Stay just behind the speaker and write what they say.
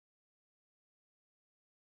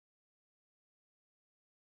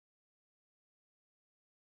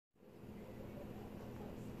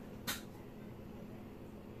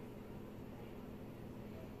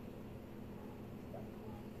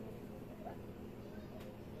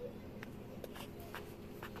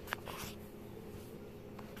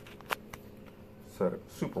set of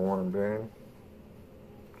Superworm bin.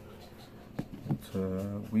 It's a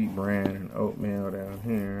wheat bran and oatmeal down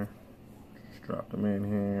here. Just drop them in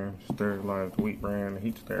here. Sterilize the wheat bran,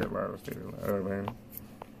 heat sterilizer still in the oven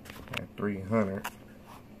at 300.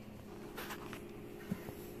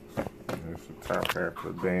 There's the top half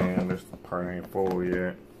of the bin. This part ain't full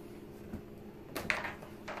yet.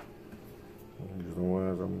 These are the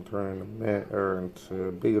ones I'm turning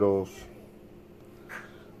into beetles.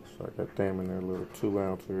 So I got them in their little 2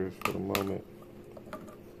 ounces for the moment.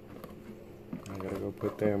 I gotta go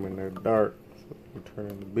put them in their dark so we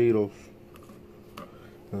turn into beetles.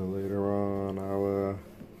 And later on, I'll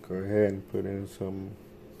go ahead and put in some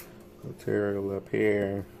material up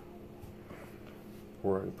here,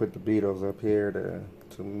 or put the beetles up here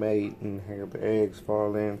to mate and have the eggs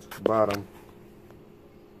fall into the bottom.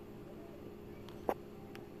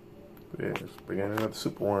 Yeah, it's the beginning of the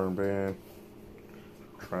Superworm bin.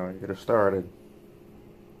 Trying to get it started.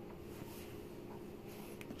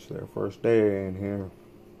 It's their first day in here.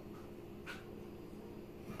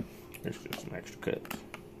 It's just an extra cut.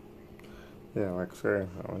 Yeah, like I said,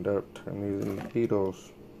 I'll end up turning these into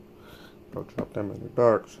beetles. I'll drop them in the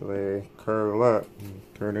dark so they curl up and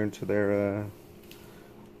turn into their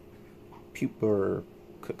pupa or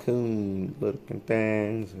cocoon looking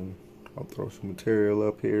things. And I'll throw some material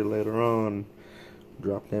up here later on,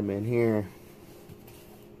 drop them in here.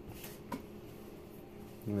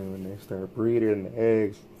 And then when they start breeding, the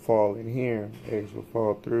eggs fall in here. The eggs will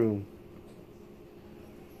fall through.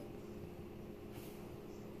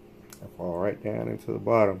 They fall right down into the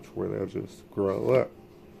bottom to where they'll just grow up.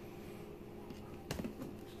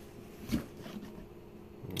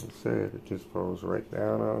 Like I said, it just falls right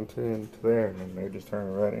down into there, and then they just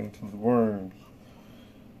turn right into the worms.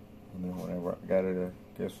 And then whenever I gotta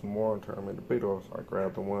get some more and turn them into beetles, I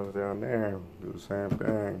grab the ones down there, do the same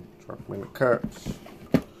thing, drop them in the cuts.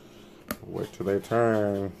 Wait till they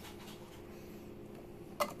turn.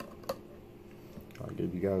 I'll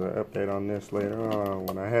give you guys an update on this later on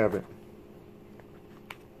when I have it.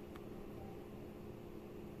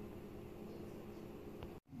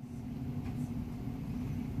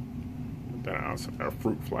 Then I also have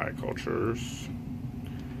fruit fly cultures.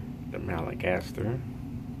 The melanogaster.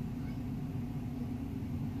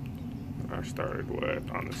 I started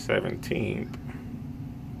on the 17th.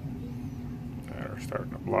 They're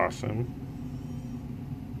starting to blossom.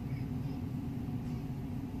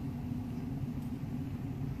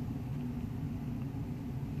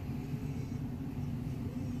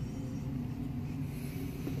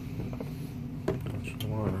 That's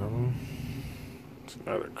one of them. It's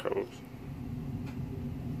another coat.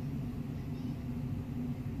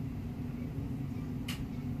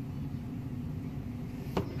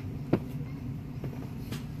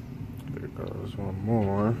 There goes one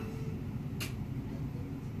more.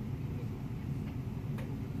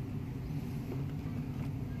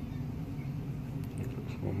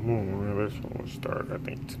 One more. This one will start, I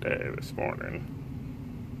think, this morning.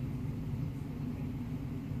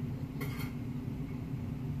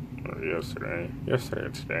 Or yesterday. Yesterday or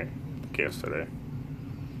today. I think yesterday.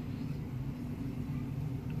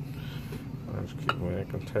 I just keep in a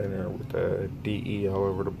container with the DE all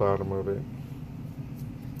over the bottom of it.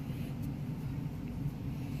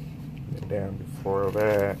 And down before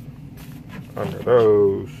that, under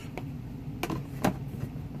those,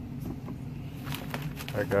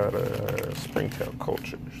 I got springtail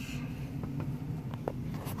cultures.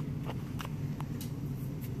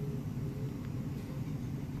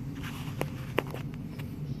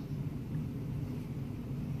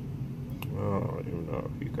 I don't even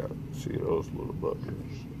know if you got to see those little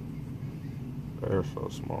buggers. They're so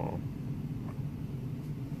small.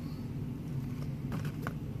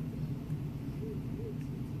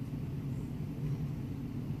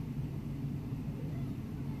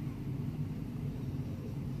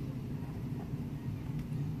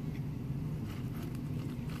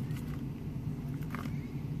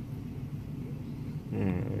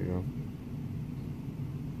 There you go.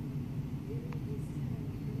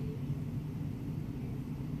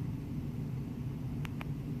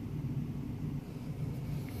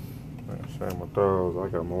 Same with those. I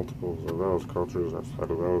got multiples of those cultures outside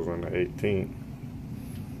of those on the 18th.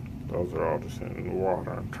 Those are all just in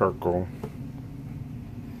water and charcoal.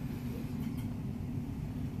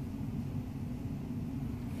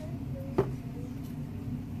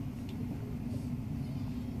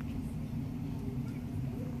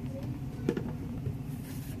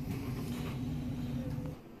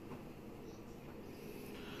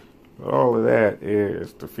 All of that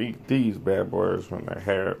is to feed these bad boys when they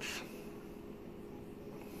hatch.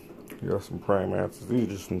 You got some praying mantis. These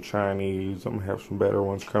are just some Chinese. I'm gonna have some better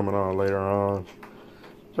ones coming on later on.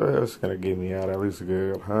 So it's gonna give me out at least a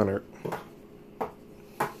good 100.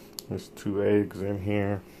 There's 2 eggs in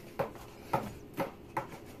here.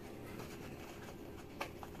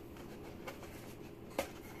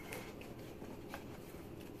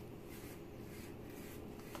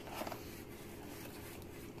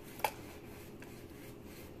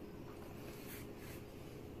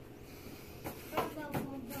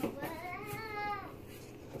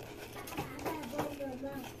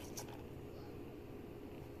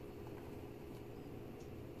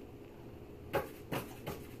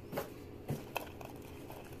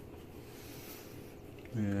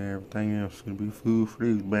 Yeah, everything else is gonna be food for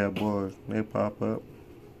these bad boys when they pop up.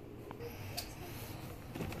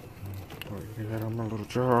 You got on my little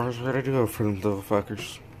jars ready to go for them little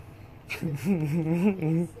fuckers.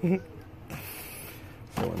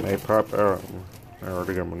 So when they pop out, I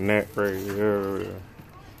already got my net ready to go.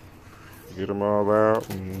 Get them all out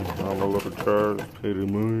and on the little jars, put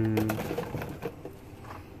them in.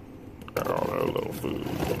 Got all that little food.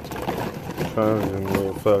 Tons of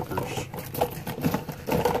little fuckers.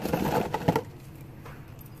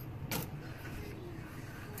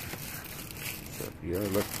 Yeah,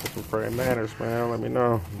 looking for some praying mantis, man. Let me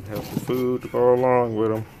know. Have some food to go along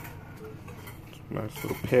with them. Some nice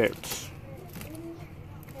little pets.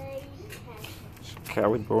 Some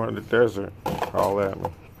Cali boy in the desert. All that.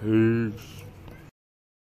 Peace.